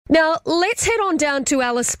Now, let's head on down to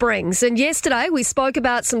Alice Springs. And yesterday we spoke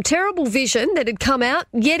about some terrible vision that had come out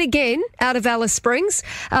yet again out of Alice Springs.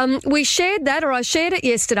 We shared that, or I shared it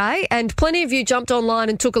yesterday, and plenty of you jumped online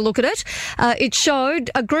and took a look at it. It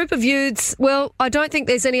showed a group of youths, well, I don't think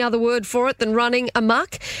there's any other word for it than running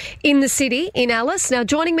amok in the city in Alice. Now,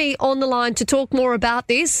 joining me on the line to talk more about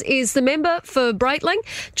this is the member for Breitling,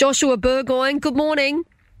 Joshua Burgoyne. Good morning.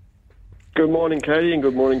 Good morning, Katie, and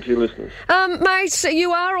good morning to your listeners. Mate,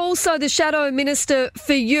 you are also the Shadow Minister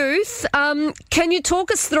for Youth. Can you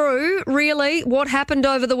talk us through, really, what happened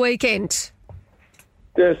over the weekend?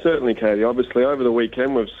 Yeah, certainly, Katie. Obviously, over the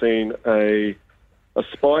weekend we've seen a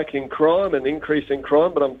spike in crime, an increase in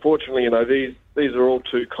crime, but unfortunately, these are all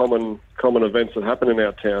too common events that happen in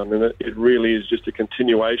our town, and it really is just a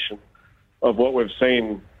continuation of what we've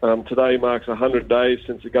seen. Today marks 100 days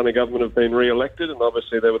since the Gunner government have been re-elected, and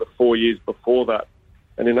obviously there were the 4 years before that.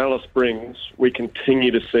 And in Alice Springs, we continue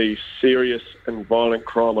to see serious and violent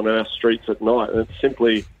crime on our streets at night, and it's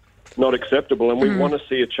simply not acceptable, and we want to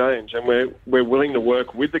see a change, and we're willing to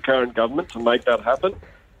work with the current government to make that happen.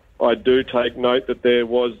 I do take note that there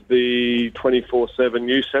was the 24/7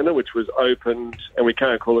 Youth Centre, which was opened, and we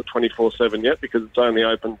can't call it 24/7 yet because it's only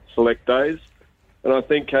open select days. And I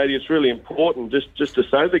think, Katie, it's really important just to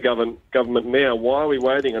say to the government now, why are we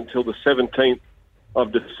waiting until the 17th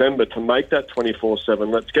of December to make that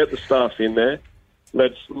 24/7? Let's get the staff in there.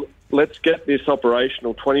 Let's get this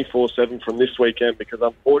operational 24/7 from this weekend, because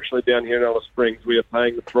unfortunately down here in Alice Springs we are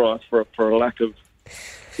paying the price for a lack of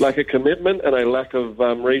commitment and a lack of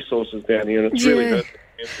resources down here, and it's really hurt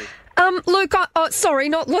the community. Luke, sorry,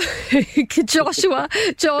 not Luke, Joshua.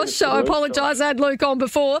 Josh, I apologise, I had Luke on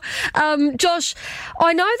before. Josh,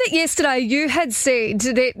 I know that yesterday you had said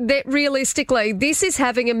that realistically this is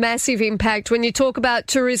having a massive impact when you talk about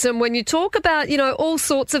tourism, when you talk about, all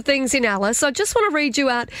sorts of things in Alice. I just want to read you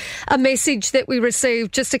out a message that we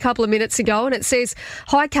received just a couple of minutes ago, and it says,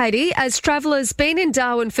 "Hi, Katie. As travellers, been in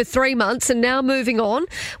Darwin for 3 months and now moving on.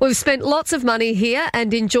 We've spent lots of money here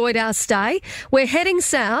and enjoyed our stay. We're heading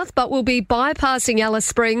south, but we'll be bypassing Alice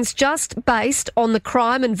Springs just based on the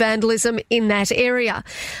crime and vandalism in that area.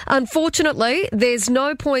 Unfortunately, there's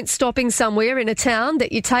no point stopping somewhere in a town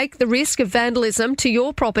that you take the risk of vandalism to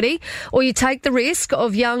your property, or you take the risk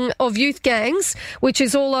of youth gangs, which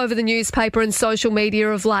is all over the newspaper and social media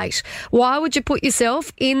of late. Why would you put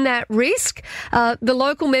yourself in that risk? The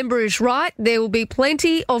local member is right. There will be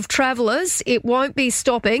plenty of travellers. It won't be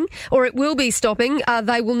stopping, or it will be stopping.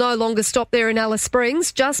 They will no longer stop there in Alice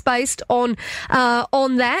Springs, just based on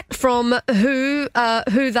that from who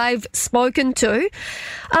they've spoken to.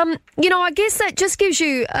 I guess that just gives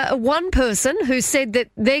you one person who said that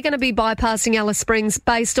they're going to be bypassing Alice Springs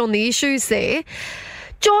based on the issues there.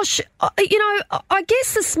 Josh, I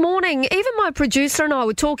guess this morning, even my producer and I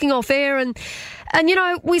were talking off air, and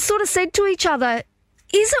we sort of said to each other,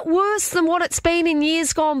 is it worse than what it's been in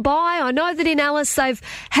years gone by? I know that in Alice they've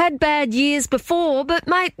had bad years before, but,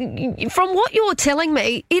 mate, from what you're telling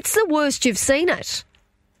me, it's the worst you've seen it.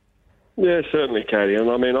 Yeah, certainly, Katie.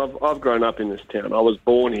 And I mean, I've grown up in this town. I was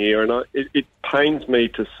born here, and it pains me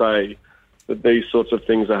to say that these sorts of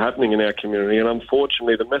things are happening in our community. And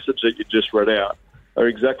unfortunately, the message that you just read out are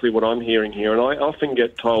exactly what I'm hearing here. And I often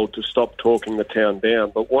get told to stop talking the town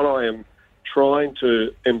down. But what I am trying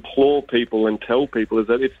to implore people and tell people is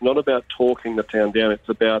that it's not about talking the town down. It's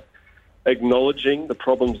about acknowledging the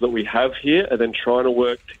problems that we have here and then trying to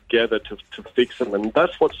work together to fix them. And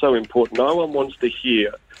that's what's so important. No one wants to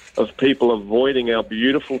hear of people avoiding our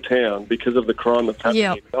beautiful town because of the crime that's happening.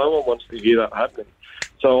 Yep. No one wants to hear that happening.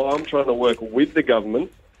 So I'm trying to work with the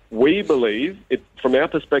government. We believe, from our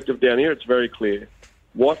perspective down here, it's very clear.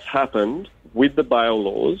 What's happened with the bail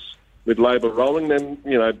laws, with Labor rolling them,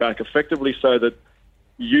 back effectively, so that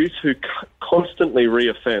youth who constantly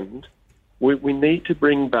reoffend, we need to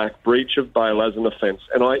bring back breach of bail as an offence.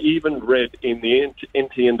 And I even read in the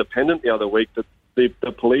NT Independent the other week that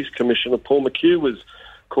the police commissioner, Paul McHugh, was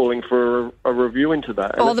calling for a review into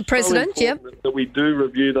that. And the president, so that we do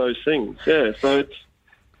review those things. Yeah, so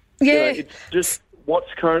it's just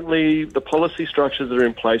what's currently the policy structures that are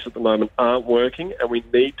in place at the moment aren't working, and we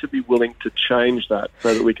need to be willing to change that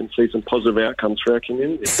so that we can see some positive outcomes for our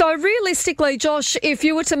community. So realistically, Josh, if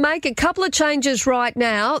you were to make a couple of changes right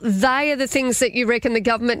now, they are the things that you reckon the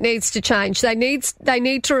government needs to change. They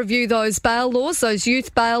need to review those bail laws, those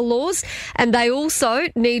youth bail laws, and they also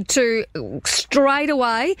need to straight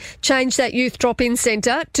away change that youth drop-in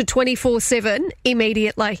centre to 24/7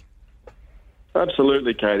 immediately.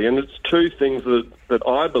 Absolutely, Katie. And it's two things that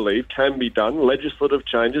I believe can be done. Legislative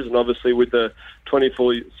changes, and obviously with the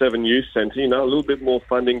 24/7 Youth Centre, a little bit more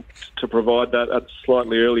funding to provide that at a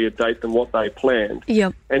slightly earlier date than what they planned.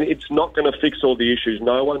 Yep. And it's not going to fix all the issues.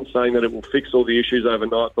 No one's saying that it will fix all the issues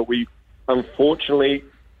overnight, but we unfortunately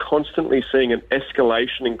constantly seeing an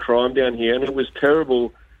escalation in crime down here, and it was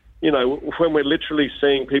terrible. When we're literally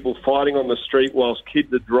seeing people fighting on the street whilst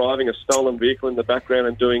kids are driving a stolen vehicle in the background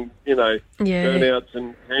and doing, burnouts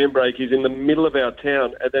and handbrakies in the middle of our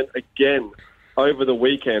town. And then again, over the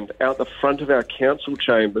weekend, out the front of our council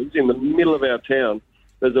chambers, in the middle of our town,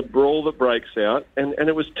 there's a brawl that breaks out. And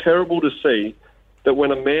it was terrible to see that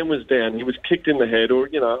when a man was down, he was kicked in the head, or,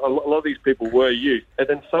 a lot of these people were youth, and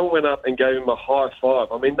then someone went up and gave him a high five.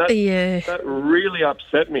 I mean, that really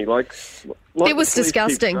upset me. Like it was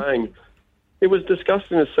disgusting. It was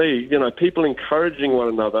disgusting to see, people encouraging one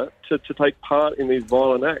another to take part in these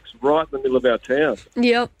violent acts right in the middle of our town.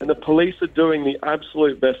 Yep. And the police are doing the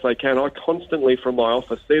absolute best they can. I constantly, from my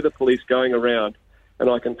office, see the police going around,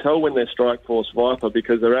 and I can tell when they're Strike Force Viper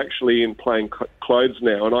because they're actually in plain clothes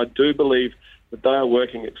now. And I do believe that they are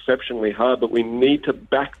working exceptionally hard, but we need to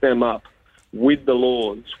back them up with the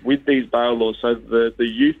laws, with these bail laws, so the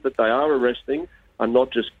youth that they are arresting are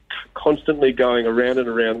not just constantly going around and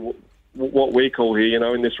around what we call here,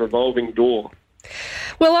 in this revolving door.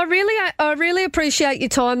 Well, I really appreciate your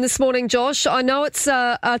time this morning, Josh. I know it's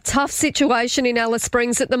a tough situation in Alice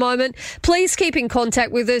Springs at the moment. Please keep in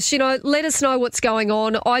contact with us. Let us know what's going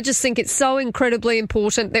on. I just think it's so incredibly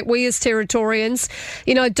important that we as Territorians,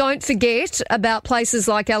 don't forget about places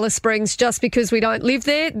like Alice Springs just because we don't live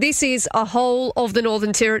there. This is a whole of the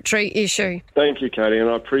Northern Territory issue. Thank you, Katie, and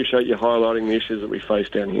I appreciate you highlighting the issues that we face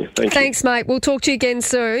down here. Thanks, mate. We'll talk to you again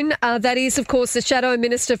soon. That is, of course, the Shadow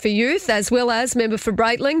Minister for Youth, as well as Member for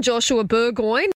Breitling, Joshua Burgoyne.